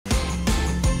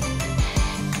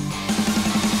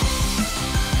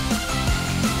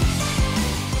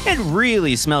It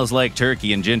really smells like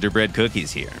turkey and gingerbread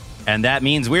cookies here, and that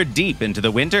means we're deep into the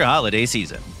winter holiday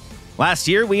season. Last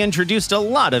year, we introduced a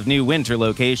lot of new winter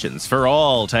locations for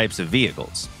all types of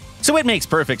vehicles, so it makes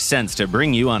perfect sense to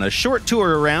bring you on a short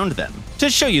tour around them to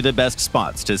show you the best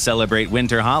spots to celebrate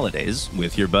winter holidays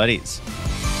with your buddies.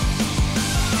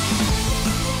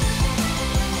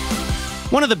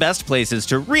 One of the best places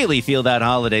to really feel that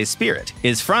holiday spirit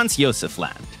is Franz Josef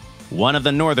Land, one of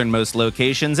the northernmost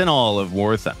locations in all of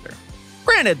War Thunder.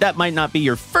 Granted, that might not be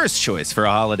your first choice for a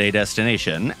holiday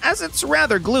destination, as it's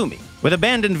rather gloomy, with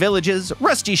abandoned villages,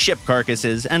 rusty ship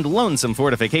carcasses, and lonesome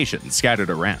fortifications scattered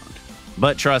around.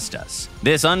 But trust us,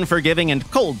 this unforgiving and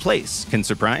cold place can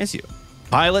surprise you.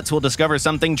 Pilots will discover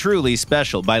something truly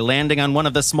special by landing on one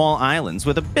of the small islands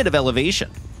with a bit of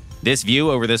elevation. This view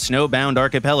over the snowbound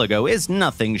archipelago is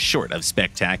nothing short of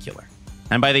spectacular.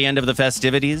 And by the end of the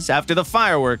festivities, after the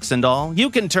fireworks and all, you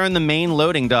can turn the main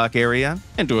loading dock area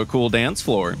into a cool dance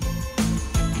floor.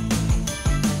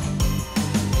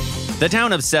 The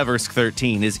town of Seversk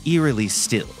 13 is eerily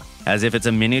still, as if it's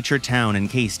a miniature town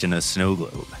encased in a snow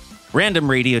globe.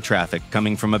 Random radio traffic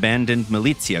coming from abandoned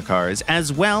militia cars,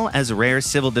 as well as rare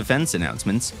civil defense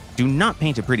announcements, do not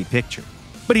paint a pretty picture.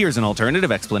 But here's an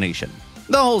alternative explanation.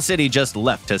 The whole city just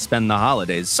left to spend the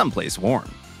holidays someplace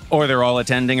warm. Or they're all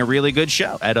attending a really good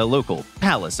show at a local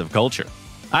palace of culture.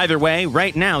 Either way,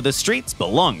 right now the streets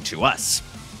belong to us.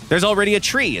 There's already a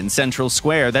tree in Central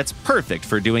Square that's perfect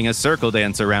for doing a circle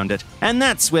dance around it, and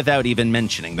that's without even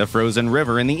mentioning the frozen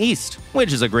river in the east,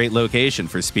 which is a great location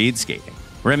for speed skating.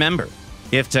 Remember,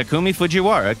 if Takumi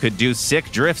Fujiwara could do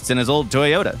sick drifts in his old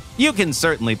Toyota, you can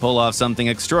certainly pull off something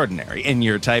extraordinary in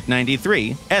your Type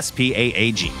 93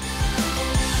 SPAAG.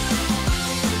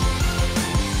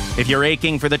 If you're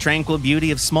aching for the tranquil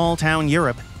beauty of small-town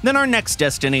Europe, then our next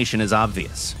destination is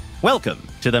obvious. Welcome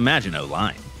to the Maginot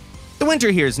Line. The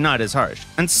winter here is not as harsh,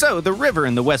 and so the river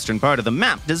in the western part of the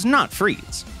map does not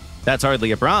freeze. That's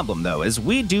hardly a problem, though, as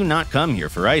we do not come here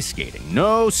for ice skating.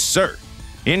 No, sir.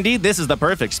 Indeed, this is the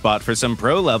perfect spot for some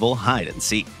pro-level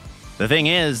hide-and-seek. The thing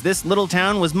is, this little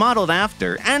town was modeled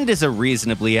after, and is a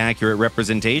reasonably accurate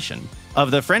representation,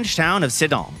 of the French town of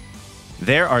Sedan.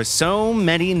 There are so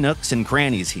many nooks and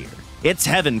crannies here. It's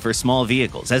heaven for small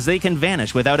vehicles, as they can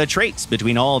vanish without a trace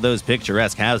between all those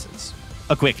picturesque houses.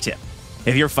 A quick tip.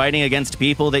 If you're fighting against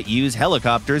people that use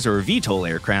helicopters or VTOL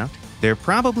aircraft, they're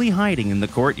probably hiding in the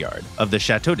courtyard of the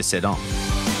Château de Sedan.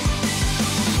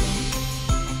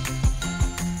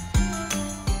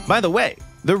 By the way,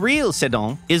 the real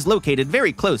Sedan is located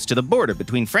very close to the border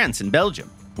between France and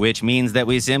Belgium, which means that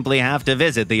we simply have to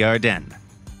visit the Ardennes.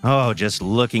 Oh, just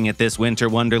looking at this winter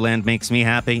wonderland makes me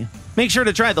happy. Make sure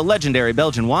to try the legendary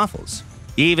Belgian waffles.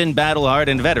 Even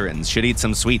battle-hardened veterans should eat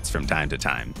some sweets from time to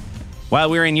time. While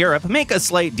we're in Europe, make a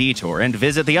slight detour and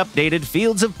visit the updated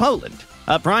Fields of Poland,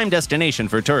 a prime destination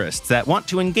for tourists that want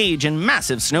to engage in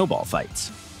massive snowball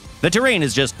fights. The terrain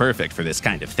is just perfect for this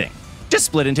kind of thing. Just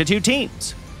split into two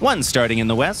teams, one starting in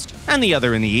the west and the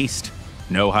other in the east.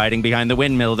 No hiding behind the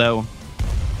windmill, though.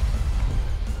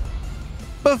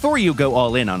 Before you go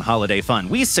all in on holiday fun,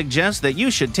 we suggest that you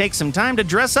should take some time to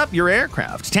dress up your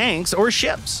aircraft, tanks, or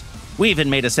ships. We even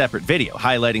made a separate video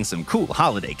highlighting some cool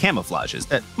holiday camouflages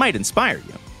that might inspire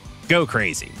you. Go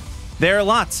crazy. There are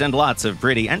lots and lots of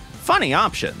pretty and funny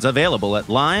options available at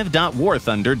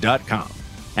live.warthunder.com.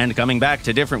 And coming back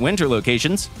to different winter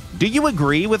locations, do you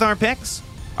agree with our picks?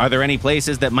 Are there any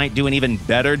places that might do an even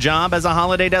better job as a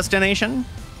holiday destination?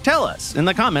 Tell us in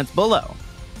the comments below.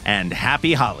 And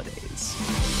happy holidays!